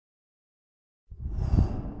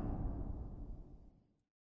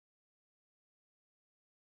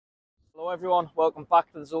Hello everyone, welcome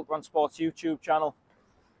back to the Zulcron Sports YouTube channel.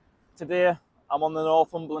 Today I'm on the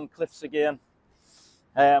Northumberland cliffs again,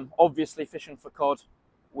 obviously fishing for cod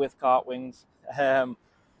with cart wings.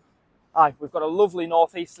 We've got a lovely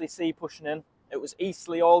northeasterly sea pushing in. It was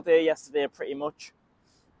easterly all day yesterday pretty much,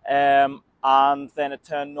 and then it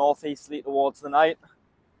turned northeasterly towards the night.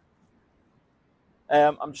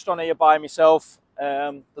 I'm just on here by myself.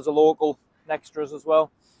 There's a local next to us as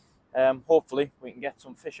well. Hopefully we can get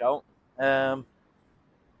some fish out. But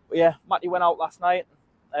yeah, Matty went out last night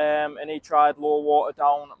and he tried low water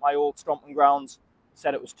down at my old stomping grounds.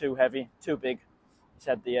 Said it was too heavy, too big. He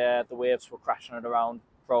said the waves were crashing it around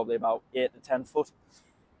probably about 8 to 10 foot.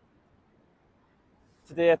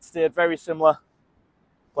 Today it stayed very similar,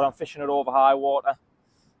 but I'm fishing it over high water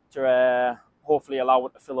to hopefully allow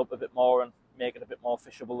it to fill up a bit more and make it a bit more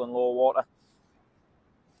fishable than low water.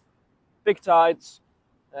 Big tides.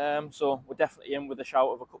 So we're definitely in with a shout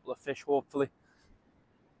of a couple of fish, hopefully.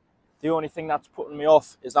 The only thing that's putting me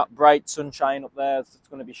off is that bright sunshine up there. It's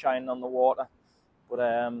going to be shining on the water. But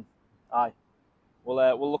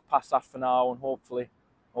we'll look past that for now, and hopefully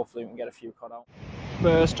we can get a few caught out.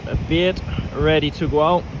 First bait ready to go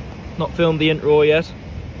out. Not filmed the intro yet,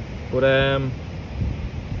 but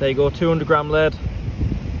there you go, 200 gram lead.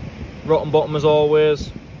 Rotten bottom as always.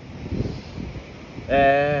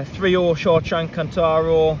 3/0 short shank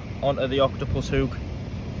Cantaro onto the octopus hook.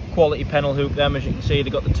 Quality pennel hook them, as you can see. They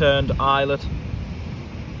got the turned eyelet.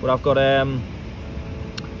 But I've got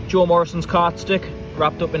Joe Morrison's cart stick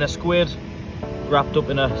wrapped up in a squid, wrapped up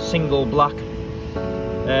in a single black.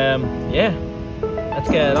 Yeah, let's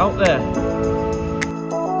get it out there.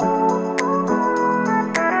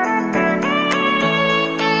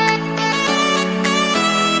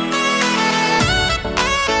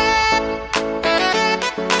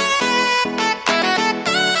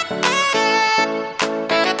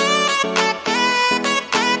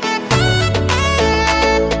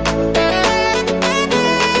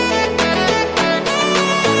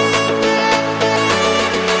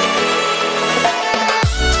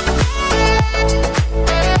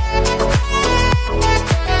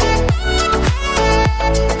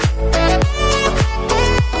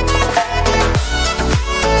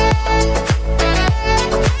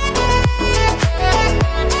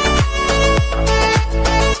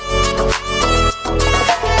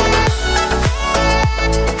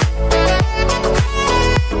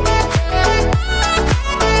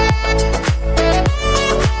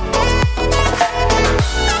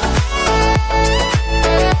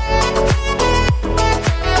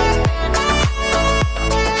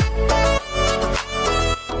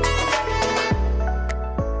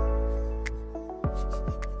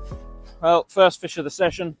 Well, first fish of the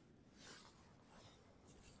session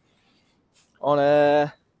on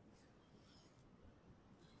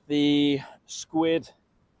the squid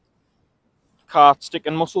cart stick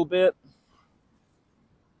and mussel bait.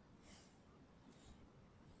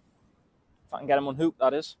 If I can get him unhooked,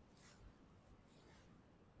 that is.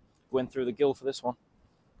 Going through the gill for this one.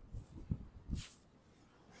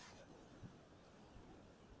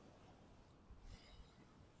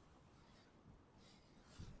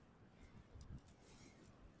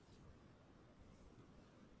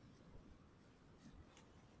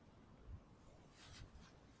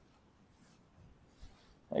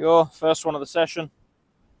 There you go, first one of the session.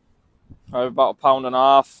 About 1.5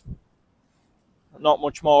 pounds. Not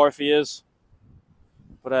much more if he is.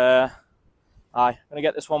 But gonna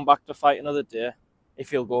get this one back to fight another day.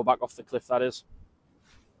 If he'll go back off the cliff, that is.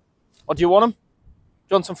 Or do you want him? Do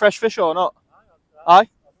you want some fresh fish or not? Aye?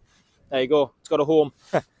 There you go, it's got a home.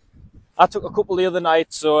 I took a couple the other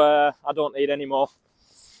night, so I don't need any more.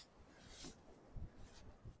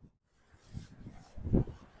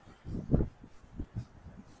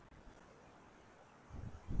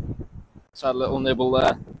 Just had a little nibble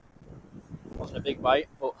there. Wasn't a big bite,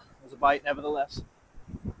 but it was a bite nevertheless.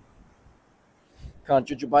 Can't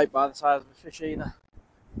judge a bite by the size of the fish either.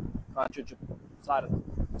 Can't judge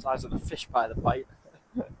the size of the fish by the bite.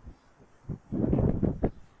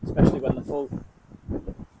 Especially when they're full.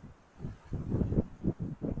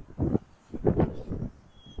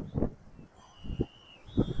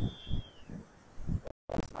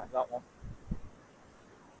 Like that one.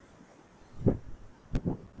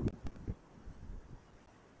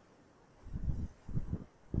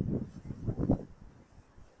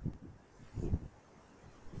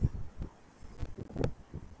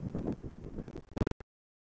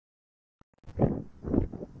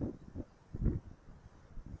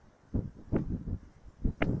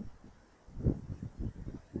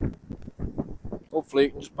 Hopefully you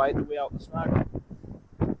can just bite the way out the snag.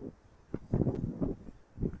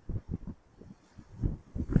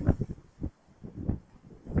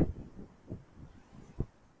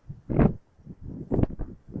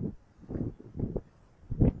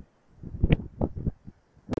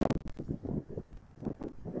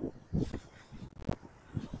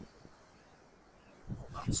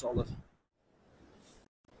 That's solid.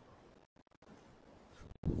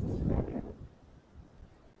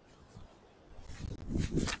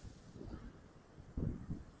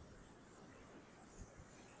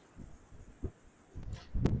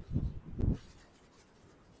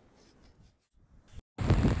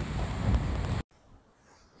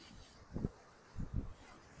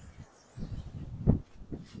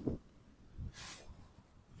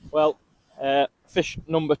 Well, fish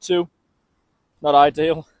number 2, not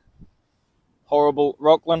ideal. Horrible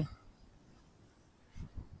rockland.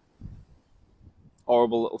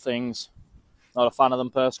 Horrible little things. Not a fan of them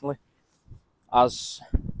personally, as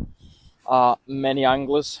are many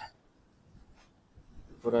anglers.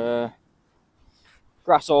 But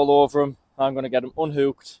grass all over them. I'm going to get them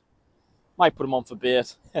unhooked. Might put them on for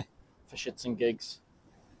bait, for shits and gigs.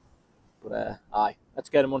 But aye, let's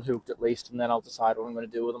get them unhooked at least, and then I'll decide what I'm going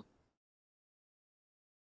to do with them.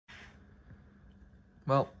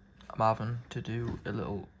 Well, I'm having to do a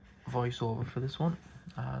little voiceover for this one,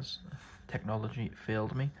 as technology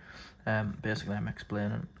failed me. Basically, I'm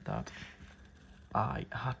explaining that I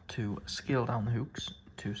had to scale down the hooks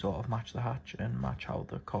to sort of match the hatch and match how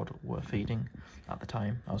the cod were feeding at the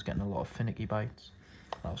time. I was getting a lot of finicky bites.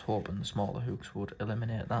 I was hoping the smaller hooks would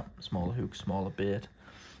eliminate that. Smaller hooks, smaller bait,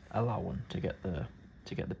 allowing to get the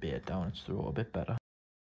bait down its throat a bit better.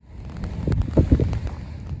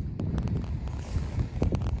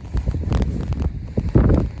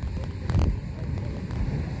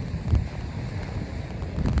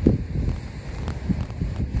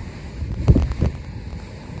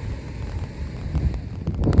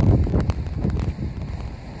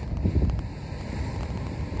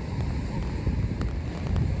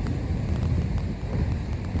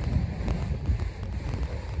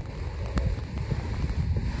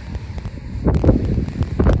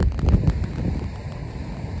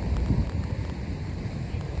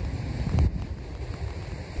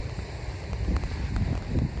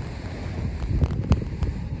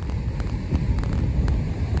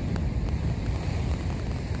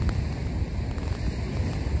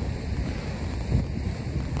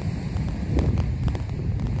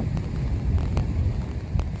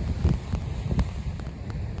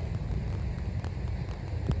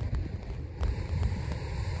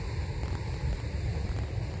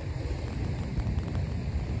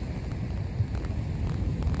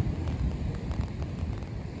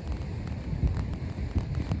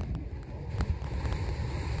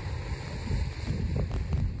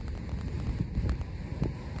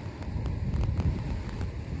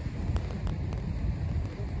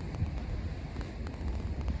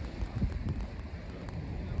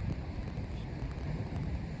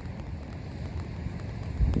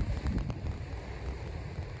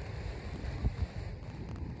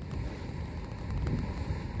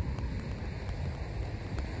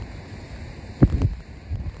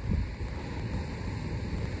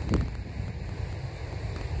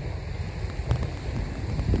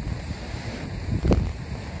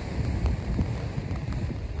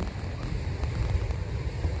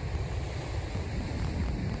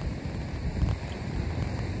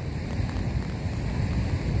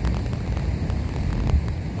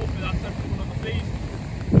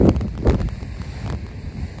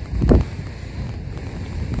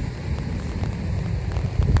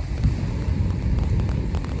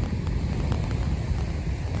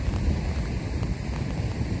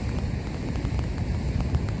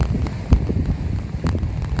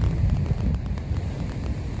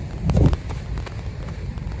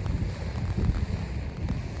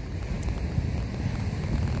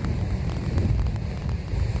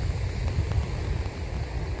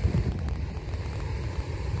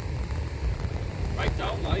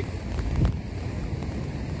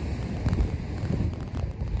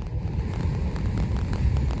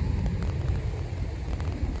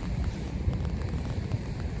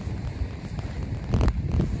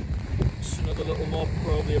 A little more,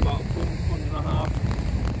 probably about a pound and a half.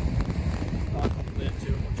 I haven't played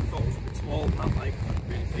too much. I thought it was a bit small, and that, like, I didn't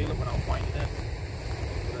really feel it when I was winding it.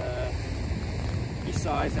 But his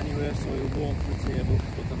size anyway, so he'll go onto the table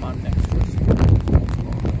with the man next to us.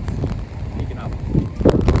 He can have it.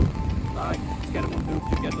 Right, let's get him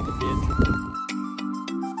unhooked and get another bait.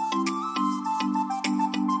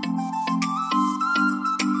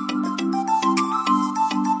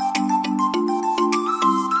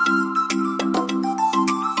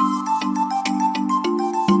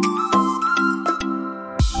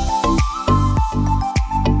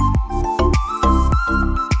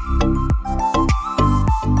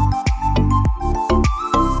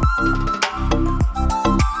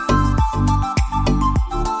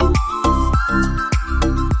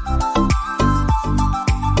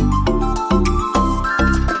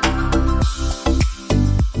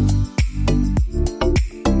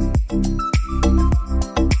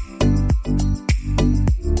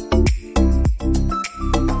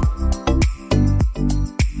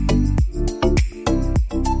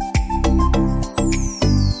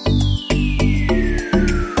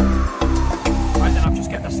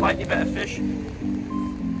 slightly better fish.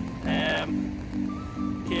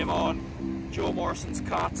 Came on Joe Morrison's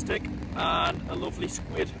cart stick and a lovely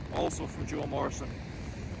squid also from Joe Morrison.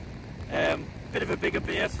 Bit of a bigger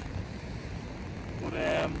bait, but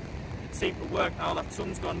it seemed to work now that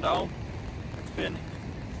sun's gone down.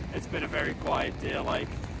 It's been a very quiet day. Like,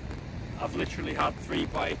 I've literally had 3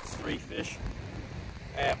 bites, 3 fish,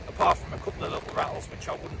 apart from a couple of little rattles which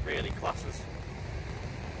I wouldn't really class as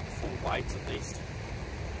full bites at least.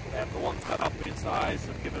 The ones that have been size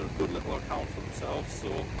have given a good little account for themselves. So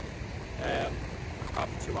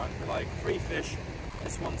having 2 angler, like 3 fish.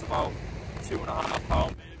 This one's about 2.5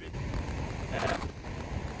 pounds maybe.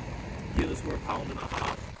 The others were 1.5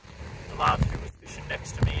 pounds. The lad who was fishing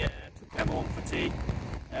next to me took them home for tea,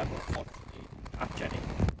 but unfortunately can't Jenny,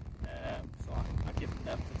 so I given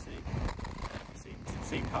them for tea.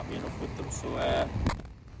 Seemed happy enough with them, so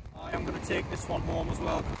I am going to take this one home as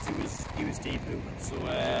well because he was deep moving. So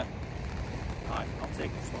I'll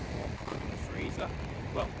take this one home, put it in the freezer.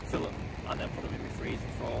 Well, fill it and then put them in my freezer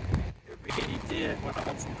for a rainy day when I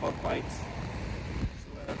want some cod bites.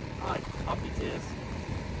 So happy days.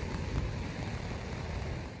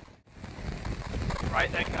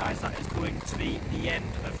 Right then guys, that is going to be the end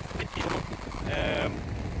of the video.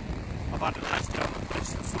 I've had a nice day on the fish,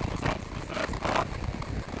 the sun was out for the first part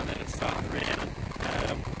and then it started raining.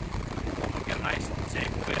 I'm going to get a nice little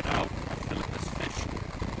takeaway now and fill up this fish.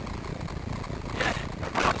 Yeah,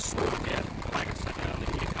 I'm rather slow again, but like I said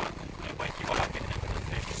earlier, you can't complain when you are getting into the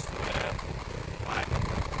fish. So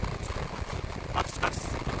that's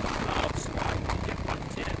now, so I will get back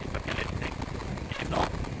to you if I get anything. If not,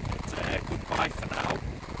 goodbye for now,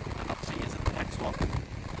 and I'll see you in the next one.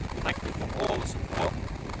 Thank you for all the support.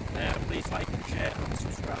 Please like and share and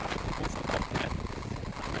subscribe, also comment,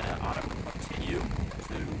 and I will continue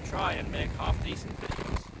to try and make half decent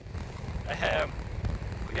videos.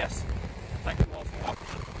 But yes, thank you all for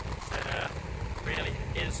watching. It really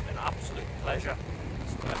is an absolute pleasure.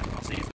 So I'll see you.